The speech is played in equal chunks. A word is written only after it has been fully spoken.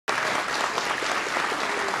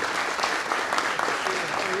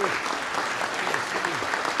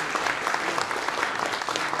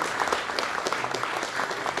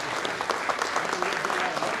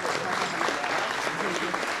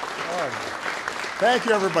Thank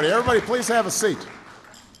you, everybody. Everybody, please have a seat.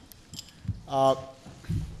 I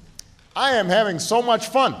am having so much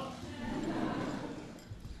fun.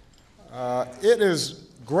 It is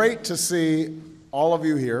great to see all of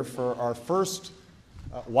you here for our first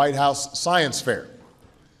White House Science Fair.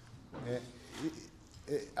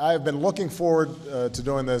 I have been looking forward to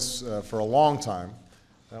doing this for a long time.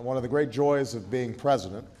 One of the great joys of being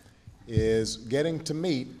president is getting to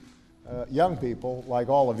meet young people like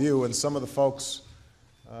all of you and some of the folks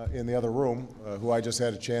in the other room who I just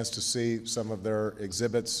had a chance to see some of their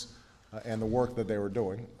exhibits and the work that they were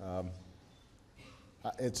doing.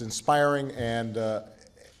 It's inspiring, and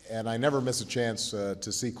I never miss a chance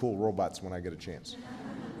to see cool robots when I get a chance.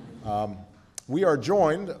 We are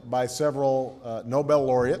joined by several Nobel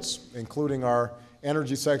laureates, including our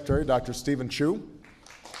Energy Secretary, Dr. Stephen Chu.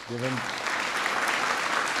 Give him.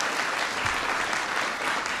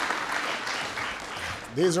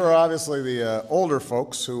 These are obviously the older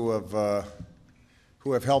folks who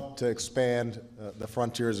have helped to expand the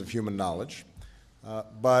frontiers of human knowledge.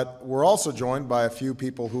 But we're also joined by a few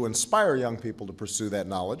people who inspire young people to pursue that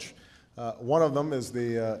knowledge. One of them is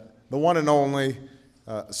the one and only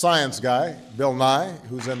science guy, Bill Nye,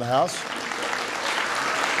 who's in the house.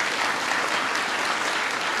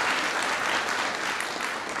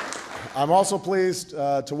 I'm also pleased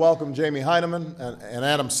to welcome Jamie Heineman and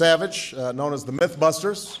Adam Savage, known as the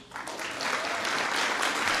Mythbusters.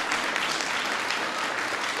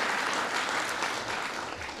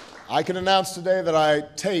 I can announce today that I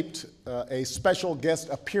taped a special guest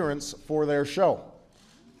appearance for their show,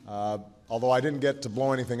 although I didn't get to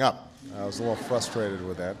blow anything up. I was a little frustrated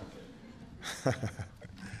with that.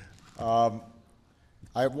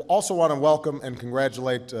 I also want to welcome and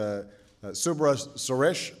congratulate Subra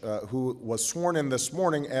Suresh, who was sworn in this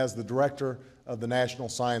morning as the director of the National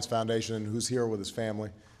Science Foundation and who's here with his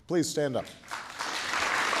family. Please stand up.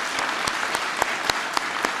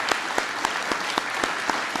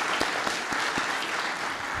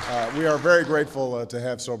 We are very grateful to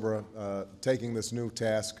have Subra taking this new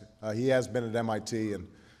task. He has been at MIT and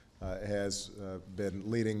has been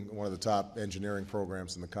leading one of the top engineering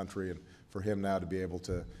programs in the country, and for him now to be able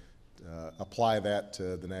to apply that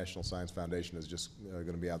to the National Science Foundation is just going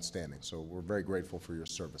to be outstanding. So we're very grateful for your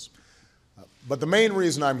service. But the main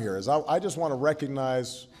reason I'm here is I just want to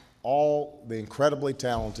recognize all the incredibly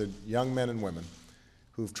talented young men and women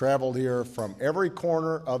who've traveled here from every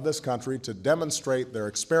corner of this country to demonstrate their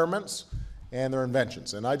experiments and their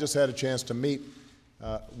inventions. And I just had a chance to meet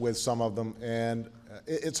with some of them, and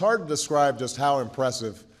it's hard to describe just how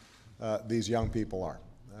impressive these young people are.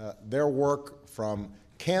 Their work, from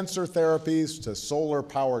cancer therapies to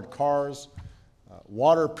solar-powered cars,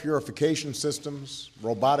 water purification systems,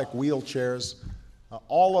 robotic wheelchairs,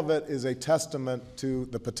 all of it is a testament to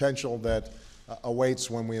the potential that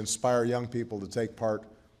awaits when we inspire young people to take part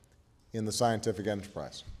in the scientific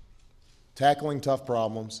enterprise. Tackling tough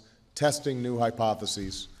problems, testing new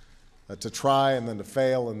hypotheses, to try and then to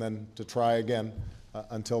fail and then to try again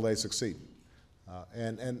until they succeed.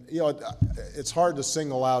 And you know, it's hard to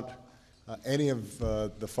single out any of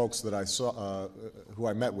the folks that I saw, who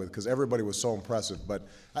I met with, because everybody was so impressive. But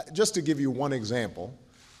just to give you one example,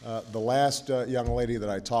 the last young lady that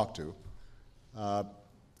I talked to,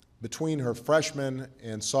 between her freshman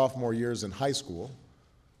and sophomore years in high school,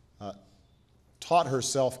 taught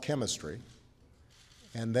herself chemistry,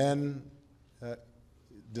 and then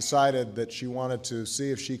decided that she wanted to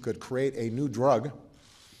see if she could create a new drug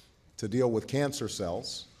to deal with cancer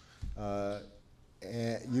cells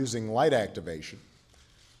using light activation,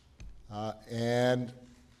 and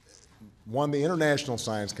won the international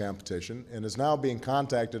science competition, and is now being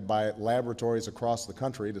contacted by laboratories across the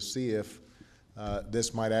country to see if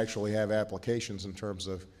this might actually have applications in terms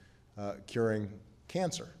of curing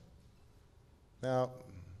cancer. Now,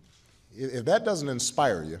 if that doesn't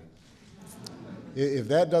inspire you, if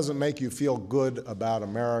that doesn't make you feel good about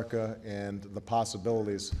America and the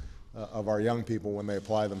possibilities of our young people when they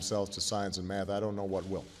apply themselves to science and math, I don't know what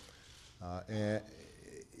will. And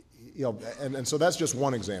so that's just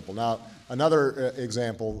one example. Now, another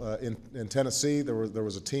example, in Tennessee, there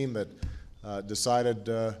was a team that decided,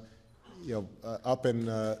 up in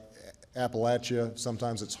Appalachia,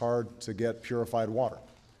 sometimes it's hard to get purified water.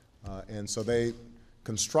 And so they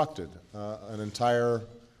constructed an entire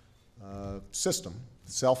system,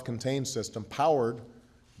 self-contained system, powered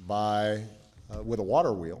by, with a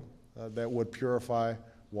water wheel that would purify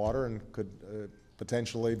water and could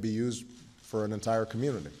potentially be used for an entire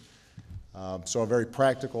community. So a very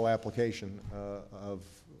practical application of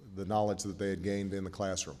the knowledge that they had gained in the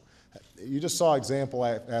classroom. You just saw example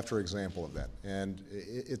after example of that, and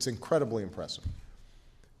it's incredibly impressive.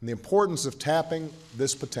 And the importance of tapping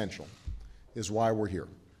this potential is why we're here.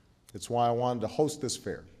 It's why I wanted to host this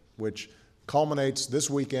fair, which culminates this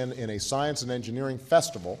weekend in a science and engineering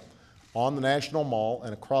festival on the National Mall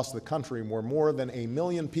and across the country, where more than 1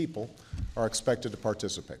 million people are expected to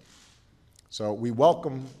participate. So we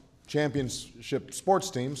welcome championship sports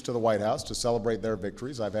teams to the White House to celebrate their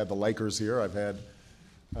victories. I've had the Lakers here, I've had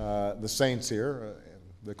the Saints here,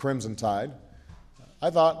 the Crimson Tide. I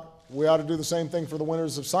thought we ought to do the same thing for the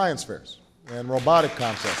winners of science fairs and robotic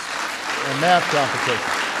contests and math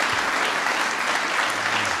competitions.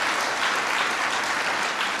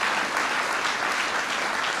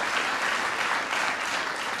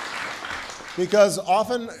 Because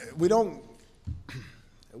often we don't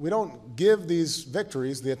give these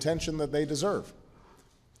victories the attention that they deserve.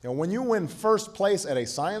 You know, when you win first place at a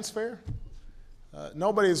science fair,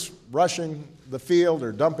 nobody's rushing the field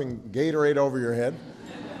or dumping Gatorade over your head.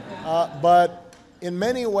 But in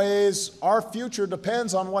many ways, our future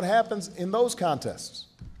depends on what happens in those contests.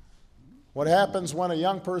 What happens when a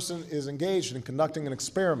young person is engaged in conducting an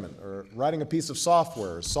experiment or writing a piece of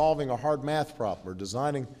software or solving a hard math problem or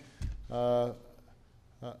designing a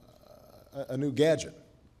new gadget.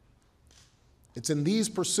 It's in these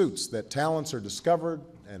pursuits that talents are discovered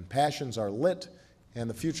and passions are lit, and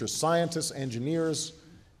the future scientists, engineers,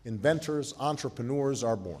 inventors, entrepreneurs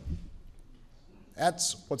are born.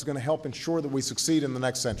 That's what's going to help ensure that we succeed in the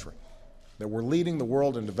next century, that we're leading the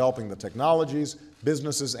world in developing the technologies,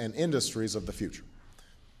 businesses, and industries of the future.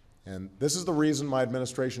 And this is the reason my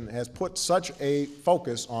administration has put such a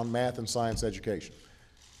focus on math and science education.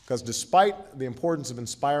 Because despite the importance of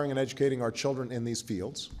inspiring and educating our children in these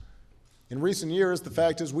fields, in recent years, the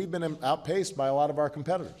fact is we've been outpaced by a lot of our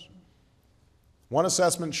competitors. One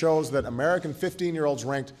assessment shows that American 15-year-olds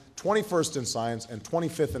ranked 21st in science and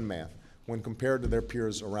 25th in math when compared to their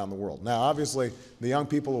peers around the world. Now, obviously, the young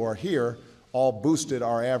people who are here all boosted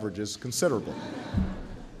our averages considerably.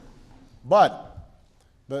 But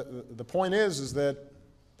the point is that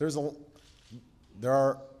there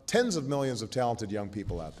are tens of millions of talented young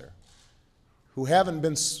people out there who haven't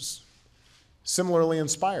been similarly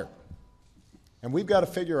inspired. And we've got to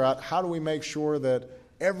figure out, how do we make sure that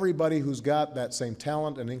everybody who's got that same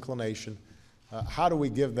talent and inclination, how do we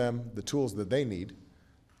give them the tools that they need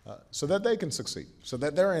so that they can succeed, so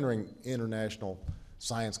that they're entering international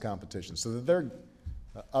science competitions, so that they're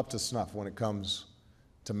up to snuff when it comes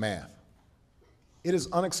to math. It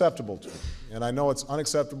is unacceptable to me, and I know it's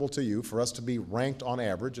unacceptable to you, for us to be ranked on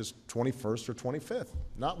average as 21st or 25th,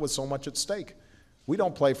 not with so much at stake. We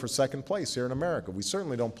don't play for second place here in America. We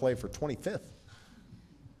certainly don't play for 25th.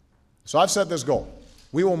 So I've set this goal.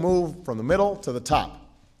 We will move from the middle to the top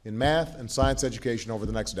in math and science education over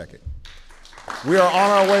the next decade. We are on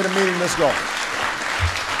our way to meeting this goal.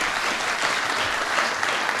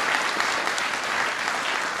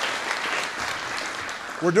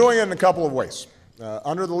 We're doing it in a couple of ways.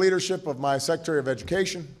 Under the leadership of my Secretary of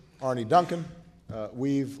Education, Arne Duncan,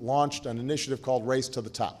 we've launched an initiative called Race to the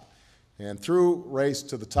Top. And through Race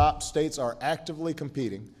to the Top, states are actively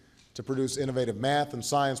competing to produce innovative math and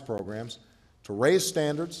science programs, to raise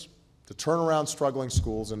standards, to turn around struggling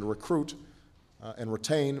schools, and to recruit and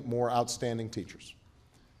retain more outstanding teachers.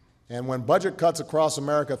 And when budget cuts across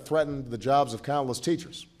America threatened the jobs of countless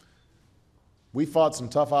teachers, we fought some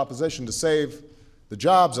tough opposition to save the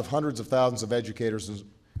jobs of hundreds of thousands of educators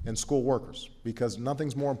and school workers, because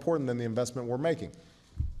nothing's more important than the investment we're making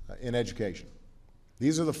in education.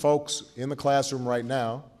 These are the folks in the classroom right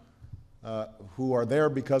now who are there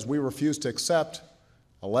because we refuse to accept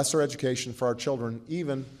a lesser education for our children,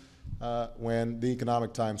 even when the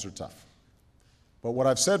economic times are tough. But what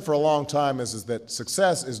I've said for a long time is that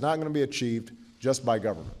success is not going to be achieved just by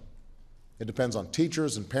government. It depends on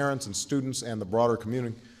teachers and parents and students and the broader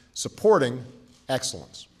community supporting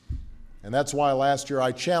excellence. And that's why last year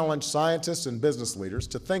I challenged scientists and business leaders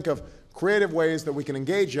to think of creative ways that we can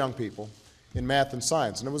engage young people in math and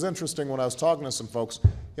science. And it was interesting when I was talking to some folks,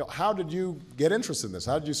 how did you get interested in this?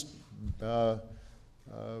 How did you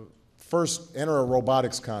first enter a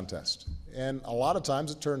robotics contest? And a lot of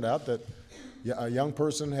times it turned out that a young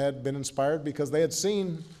person had been inspired because they had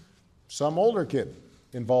seen some older kid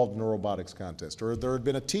involved in a robotics contest, or there had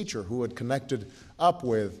been a teacher who had connected up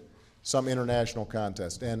with some international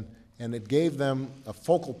contest, and it gave them a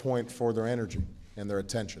focal point for their energy and their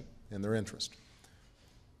attention and their interest.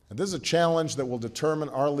 And this is a challenge that will determine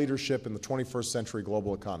our leadership in the 21st century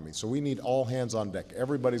global economy. So we need all hands on deck.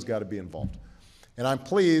 Everybody's got to be involved. And I'm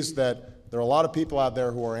pleased that there are a lot of people out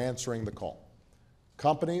there who are answering the call.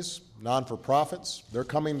 Companies, non-for-profits, they're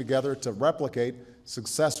coming together to replicate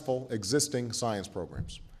successful existing science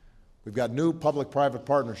programs. We've got new public-private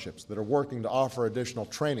partnerships that are working to offer additional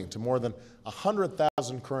training to more than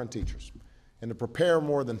 100,000 current teachers and to prepare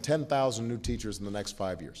more than 10,000 new teachers in the next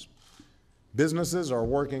 5 years. Businesses are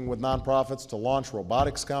working with nonprofits to launch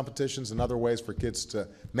robotics competitions and other ways for kids to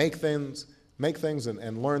make things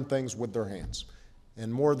and learn things with their hands.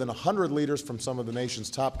 And more than 100 leaders from some of the nation's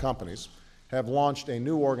top companies have launched a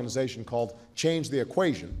new organization called Change the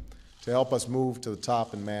Equation to help us move to the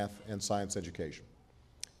top in math and science education.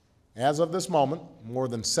 As of this moment, more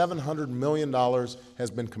than $700 million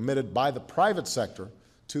has been committed by the private sector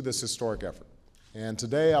to this historic effort. And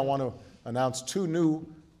today I want to announce two new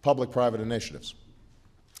public-private initiatives.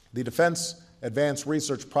 The Defense Advanced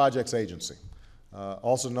Research Projects Agency,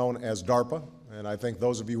 also known as DARPA, and I think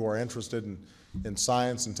those of you who are interested in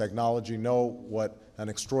science and technology know what an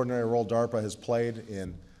extraordinary role DARPA has played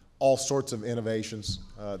in all sorts of innovations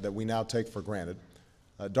that we now take for granted.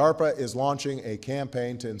 DARPA is launching a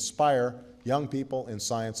campaign to inspire young people in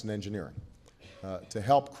science and engineering, to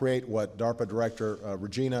help create what DARPA Director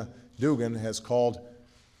Regina Dugan has called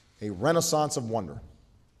a renaissance of wonder.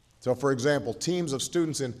 So, for example, teams of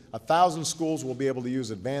students in 1,000 schools will be able to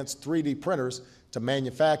use advanced 3D printers to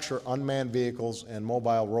manufacture unmanned vehicles and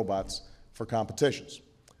mobile robots for competitions.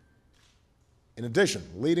 In addition,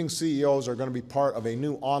 leading CEOs are going to be part of a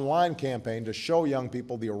new online campaign to show young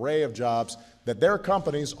people the array of jobs that their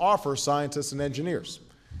companies offer scientists and engineers.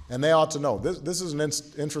 And they ought to know. This is an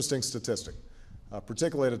interesting statistic,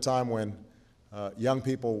 particularly at a time when young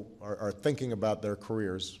people are thinking about their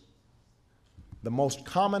careers. The most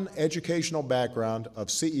common educational background of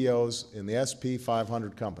CEOs in the SP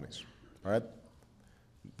 500 companies, all right?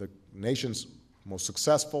 The nation's most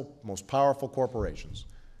successful, most powerful corporations.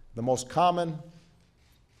 The most common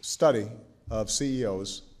study of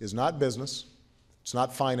CEOs is not business, it's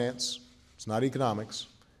not finance, it's not economics,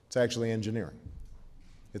 it's actually engineering.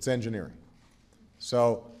 It's engineering.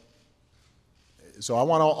 So I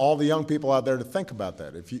want all the young people out there to think about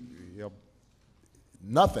that. If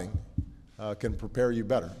nothing can prepare you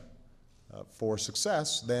better for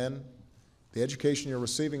success than the education you're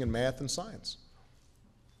receiving in math and science.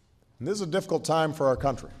 And this is a difficult time for our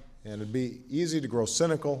country, and it'd be easy to grow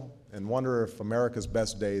cynical and wonder if America's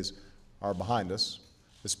best days are behind us,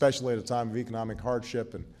 especially at a time of economic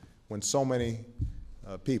hardship and when so many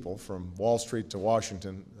people from Wall Street to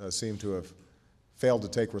Washington seem to have failed to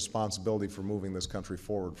take responsibility for moving this country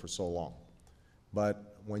forward for so long.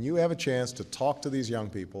 But when you have a chance to talk to these young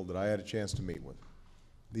people that I had a chance to meet with,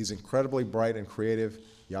 these incredibly bright and creative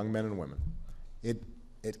young men and women,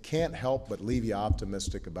 it can't help but leave you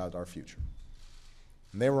optimistic about our future.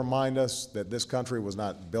 And they remind us that this country was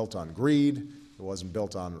not built on greed, it wasn't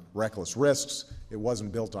built on reckless risks, it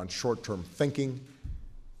wasn't built on short-term thinking,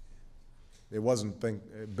 it wasn't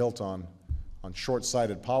built on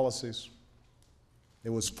short-sighted policies. It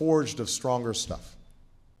was forged of stronger stuff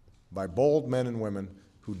by bold men and women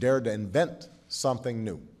who dared to invent something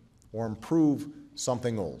new or improve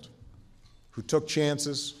something old, who took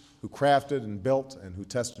chances, who crafted and built and who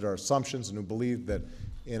tested our assumptions and who believed that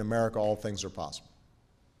in America all things are possible.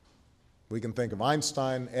 We can think of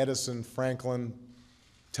Einstein, Edison, Franklin,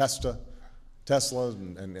 Tesla,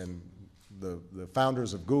 and the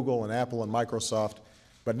founders of Google and Apple and Microsoft.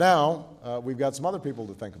 But now we've got some other people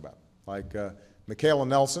to think about, like Michaela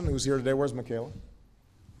Nelson, who's here today. Where's Michaela?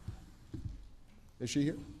 Is she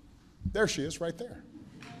here? There she is, right there.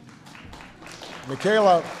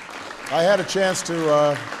 Michaela, I had a chance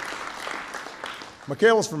to,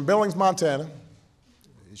 Michaela's from Billings, Montana.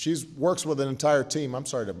 She works with an entire team. I'm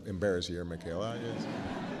sorry to embarrass you here, Michaela.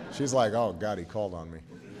 She's like, oh, God, he called on me.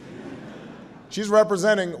 She's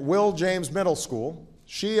representing Will James Middle School.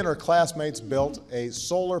 She and her classmates built a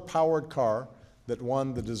solar-powered car that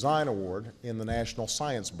won the design award in the National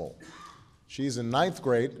Science Bowl. She's in 9th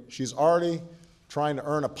grade. She's already trying to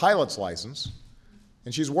earn a pilot's license,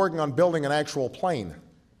 and she's working on building an actual plane.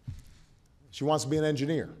 She wants to be an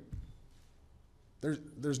engineer.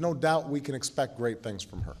 There's no doubt we can expect great things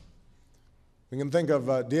from her. We can think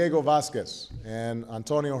of Diego Vasquez and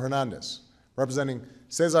Antonio Hernandez, representing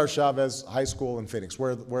Cesar Chavez High School in Phoenix.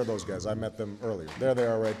 Where are those guys? I met them earlier. There they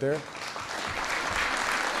are right there.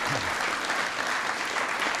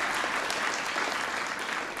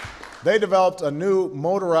 They developed a new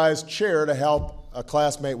motorized chair to help a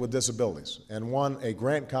classmate with disabilities and won a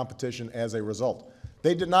grant competition as a result.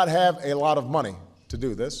 They did not have a lot of money to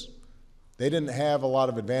do this. They didn't have a lot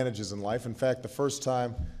of advantages in life. In fact, the first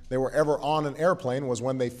time they were ever on an airplane was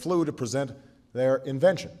when they flew to present their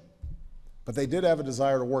invention. But they did have a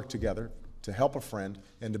desire to work together, to help a friend,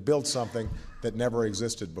 and to build something that never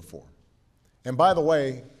existed before. And by the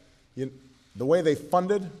way, the way they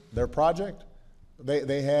funded their project, they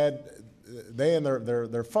and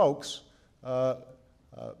their folks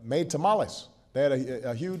made tamales. They had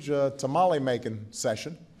a huge tamale making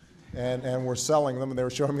session, and were selling them, and they were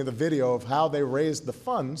showing me the video of how they raised the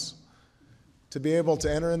funds to be able to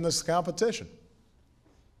enter in this competition.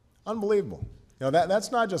 Unbelievable. You know,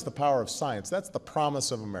 that's not just the power of science, that's the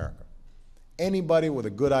promise of America. Anybody with a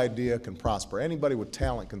good idea can prosper. Anybody with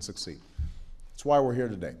talent can succeed. That's why we're here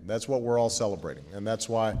today. That's what we're all celebrating. And that's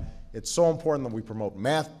why it's so important that we promote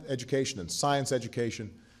math education and science education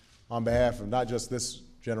on behalf of not just this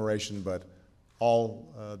generation, but all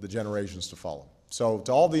the generations to follow. So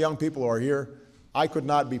to all the young people who are here, I could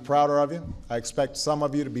not be prouder of you. I expect some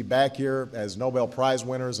of you to be back here as Nobel Prize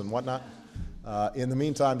winners and whatnot. In the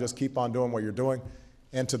meantime, just keep on doing what you're doing.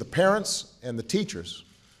 And to the parents and the teachers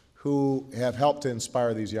who have helped to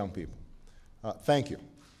inspire these young people, thank you.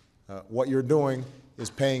 What you're doing is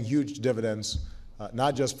paying huge dividends,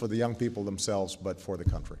 not just for the young people themselves, but for the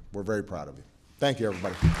country. We're very proud of you. Thank you,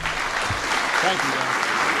 everybody. Thank you,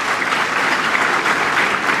 Dan.